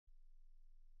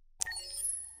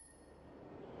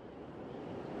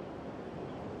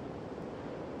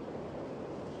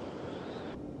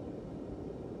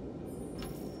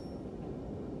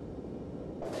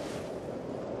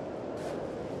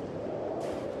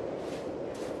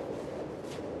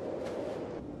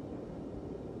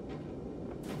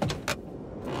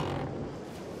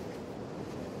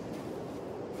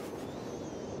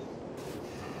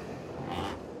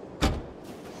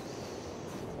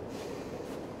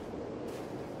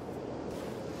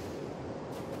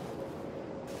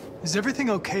Is everything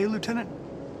okay, Lieutenant?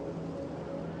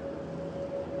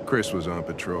 Chris was on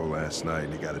patrol last night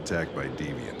and he got attacked by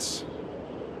deviants.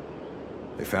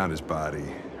 They found his body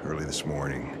early this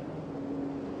morning.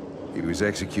 He was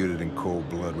executed in cold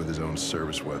blood with his own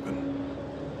service weapon.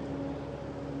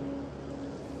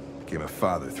 Became a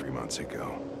father 3 months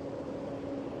ago.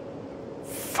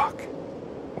 Fuck.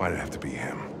 Why did it have to be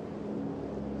him?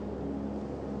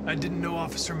 I didn't know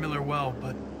Officer Miller well,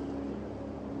 but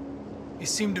he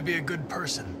seemed to be a good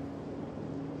person.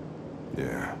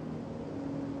 Yeah.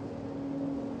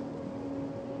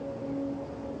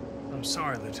 I'm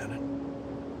sorry, Lieutenant.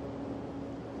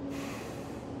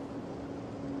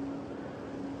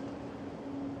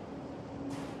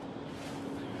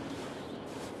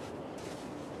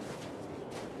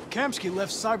 Kamski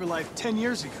left Cyberlife 10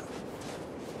 years ago.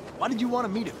 Why did you want to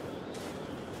meet him?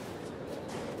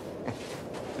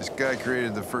 This guy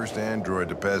created the first android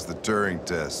to pass the Turing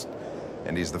test,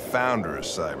 and he's the founder of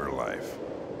Cyberlife.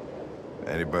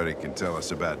 Anybody can tell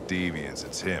us about deviants,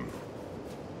 it's him.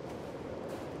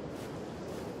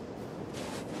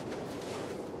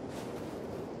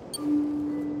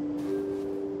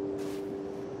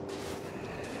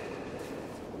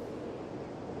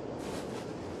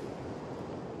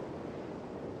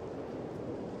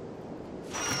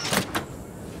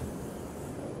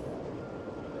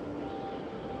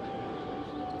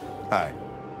 Hi.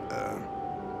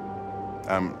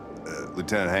 I'm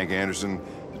Lieutenant Hank Anderson,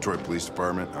 Detroit Police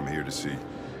Department. I'm here to see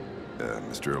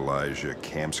Mr. Elijah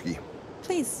Kamski.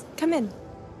 Please, come in.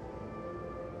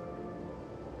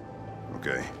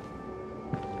 Okay.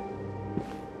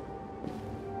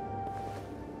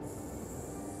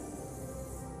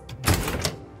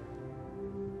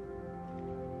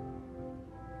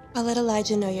 I'll let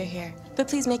Elijah know you're here, but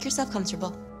please make yourself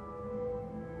comfortable.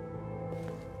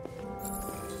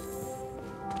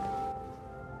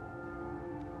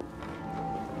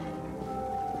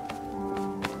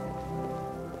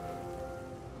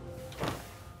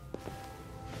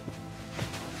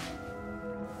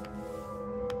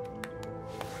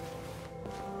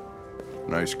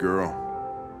 Nice girl.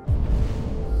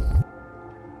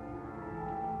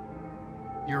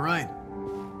 You're right.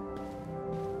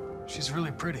 She's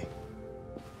really pretty.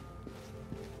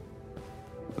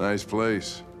 Nice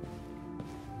place.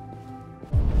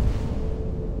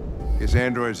 Guess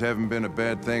androids haven't been a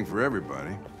bad thing for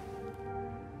everybody.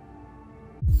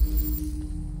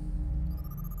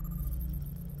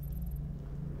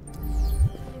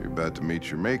 You're about to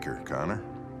meet your maker, Connor.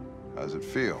 How's it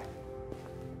feel?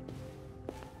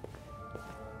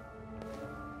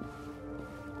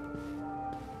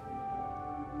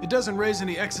 It doesn't raise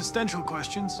any existential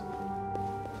questions,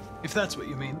 if that's what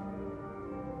you mean.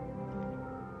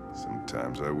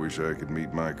 Sometimes I wish I could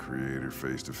meet my creator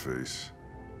face to face.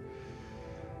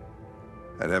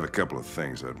 I'd have a couple of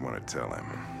things I'd want to tell him.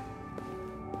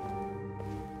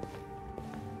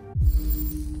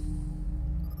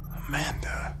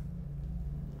 Amanda.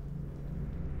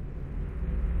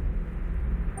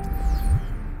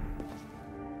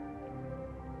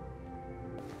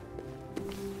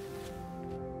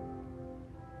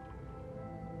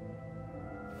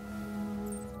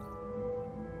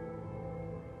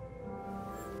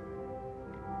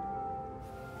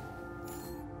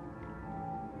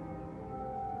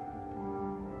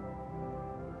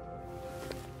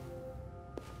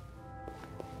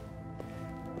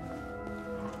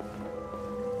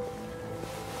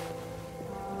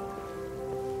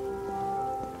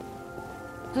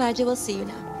 Elijah will see you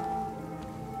now.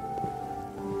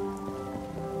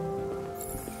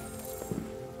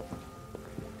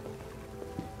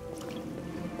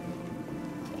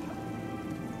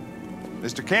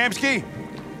 Mr. Kamski?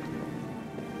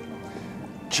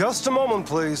 Just a moment,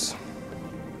 please.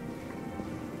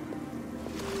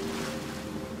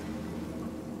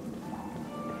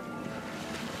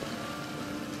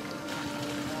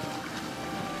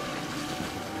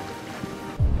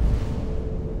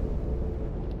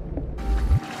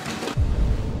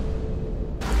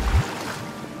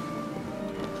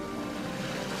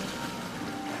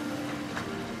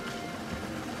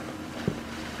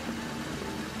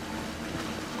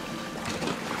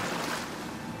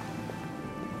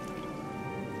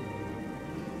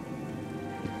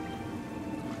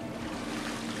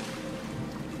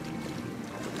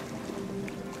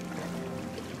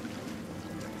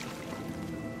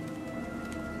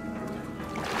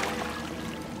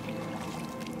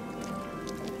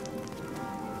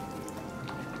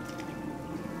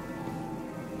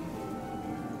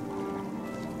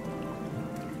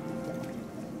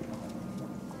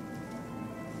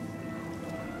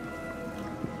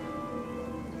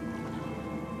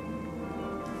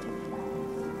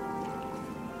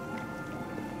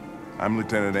 I'm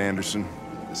Lieutenant Anderson.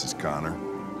 This is Connor.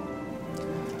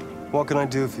 What can I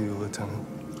do for you, Lieutenant?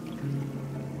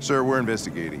 Sir, we're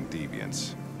investigating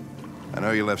deviants. I know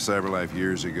you left CyberLife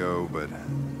years ago, but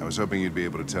I was hoping you'd be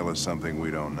able to tell us something we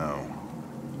don't know.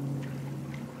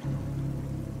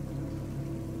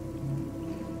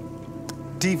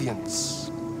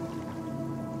 Deviants.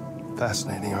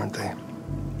 Fascinating, aren't they?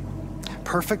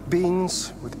 Perfect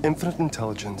beings with infinite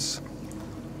intelligence.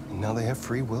 And now they have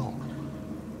free will.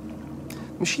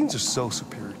 Machines are so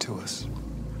superior to us.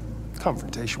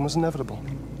 Confrontation was inevitable.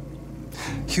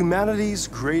 Humanity's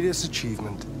greatest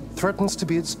achievement threatens to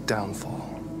be its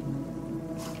downfall.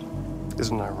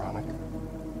 Isn't it ironic?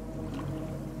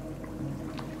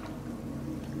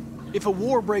 If a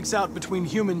war breaks out between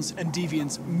humans and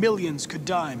deviants, millions could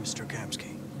die, Mr.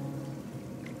 Kamski.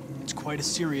 It's quite a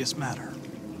serious matter.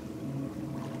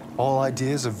 All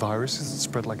ideas of viruses that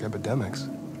spread like epidemics.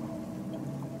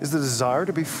 Is the desire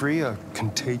to be free a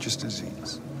contagious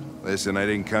disease? Listen, I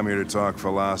didn't come here to talk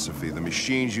philosophy. The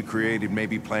machines you created may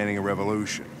be planning a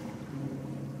revolution.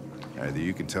 Either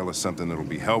you can tell us something that'll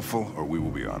be helpful, or we will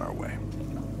be on our way.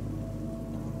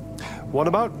 What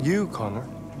about you, Connor?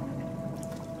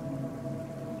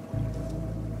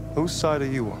 Whose side are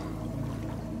you on?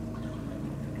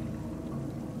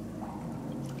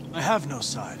 I have no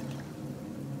side.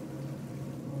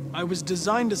 I was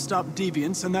designed to stop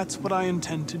deviants, and that's what I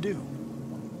intend to do.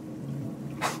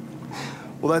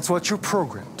 Well, that's what you're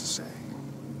programmed to say.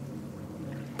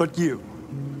 But you...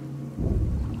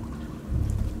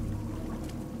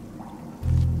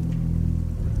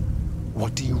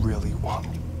 what do you really want?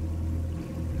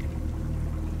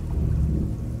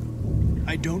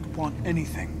 I don't want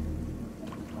anything.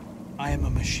 I am a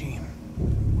machine.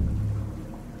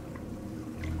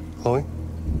 Chloe?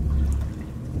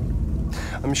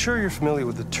 I'm sure you're familiar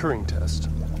with the Turing test.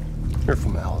 Mere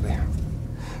formality.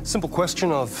 Simple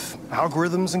question of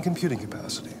algorithms and computing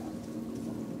capacity.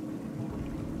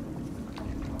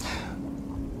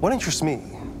 What interests me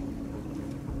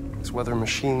is whether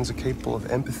machines are capable of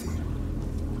empathy.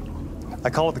 I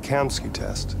call it the Kamski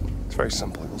test. It's very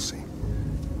simple, you'll see.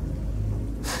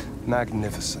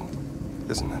 Magnificent,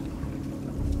 isn't it?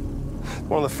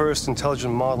 One of the first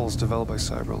intelligent models developed by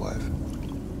CyberLife.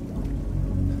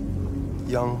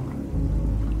 Young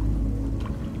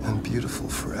and beautiful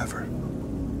forever.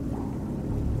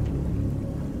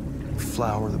 A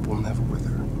flower that will never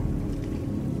wither.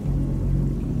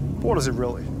 But what is it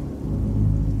really?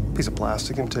 A piece of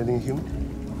plastic imitating a human?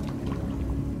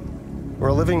 Or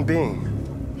a living being?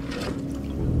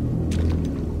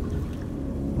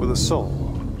 With a soul?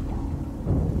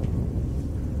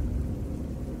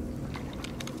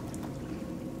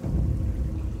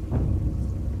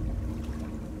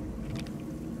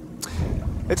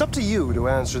 It's up to you to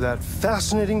answer that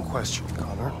fascinating question,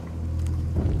 Connor.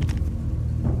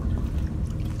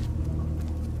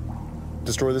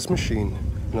 Destroy this machine,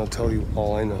 and I'll tell you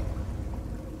all I know.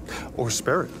 Or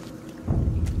spare it,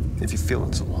 if you feel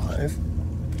it's alive.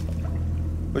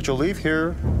 But you'll leave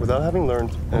here without having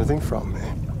learned anything from me.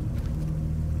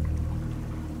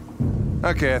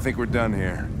 Okay, I think we're done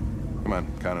here. Come on,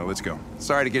 Connor, let's go.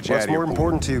 Sorry to get you out What's of here. more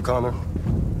important to you, Connor?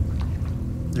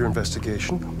 Your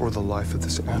investigation or the life of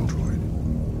this android?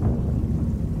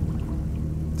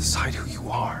 Decide who you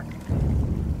are.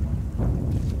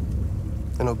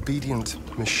 An obedient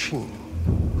machine.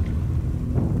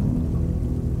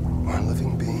 Or a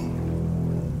living being.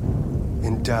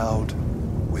 Endowed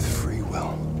with free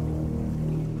will.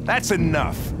 That's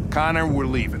enough. Connor, we're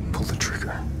leaving. Pull the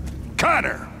trigger.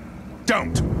 Connor!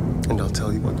 Don't! And I'll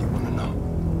tell you what you want to know.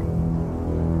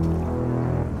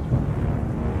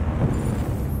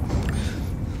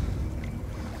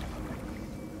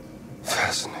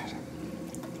 Fascinating.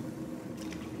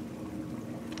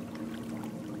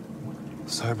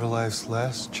 CyberLife's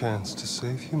last chance to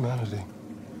save humanity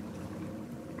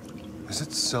is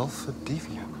itself a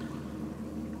deviant.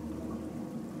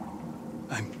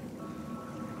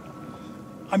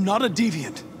 I'm not a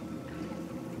deviant.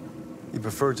 You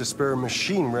prefer to spare a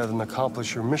machine rather than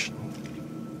accomplish your mission.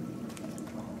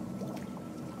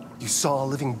 You saw a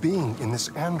living being in this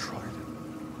android.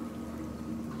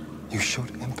 You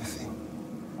showed empathy.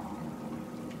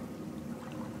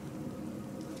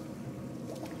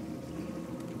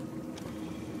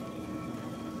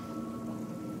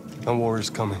 A war is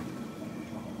coming.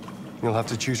 You'll have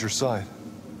to choose your side.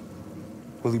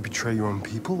 Will you betray your own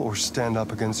people or stand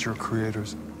up against your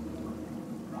creators?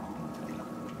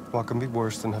 What can be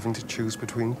worse than having to choose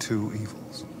between two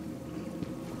evils?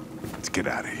 Let's get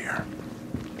out of here.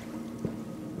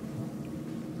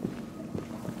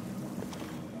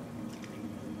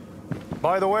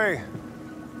 By the way,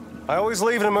 I always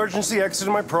leave an emergency exit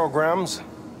in my programs.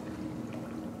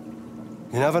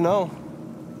 You never know.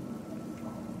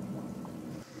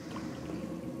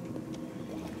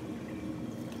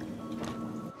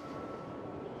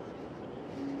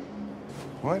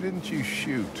 Why didn't you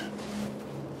shoot?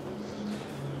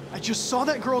 I just saw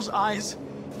that girl's eyes,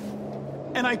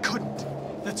 and I couldn't.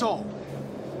 That's all.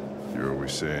 You're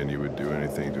always saying you would do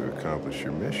anything to accomplish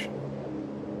your mission.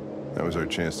 That was our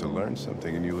chance to learn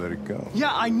something, and you let it go.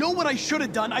 Yeah, I know what I should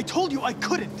have done. I told you I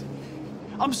couldn't.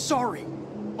 I'm sorry,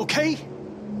 okay?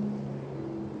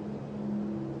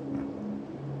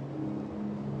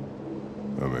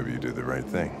 Well, maybe you did the right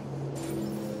thing.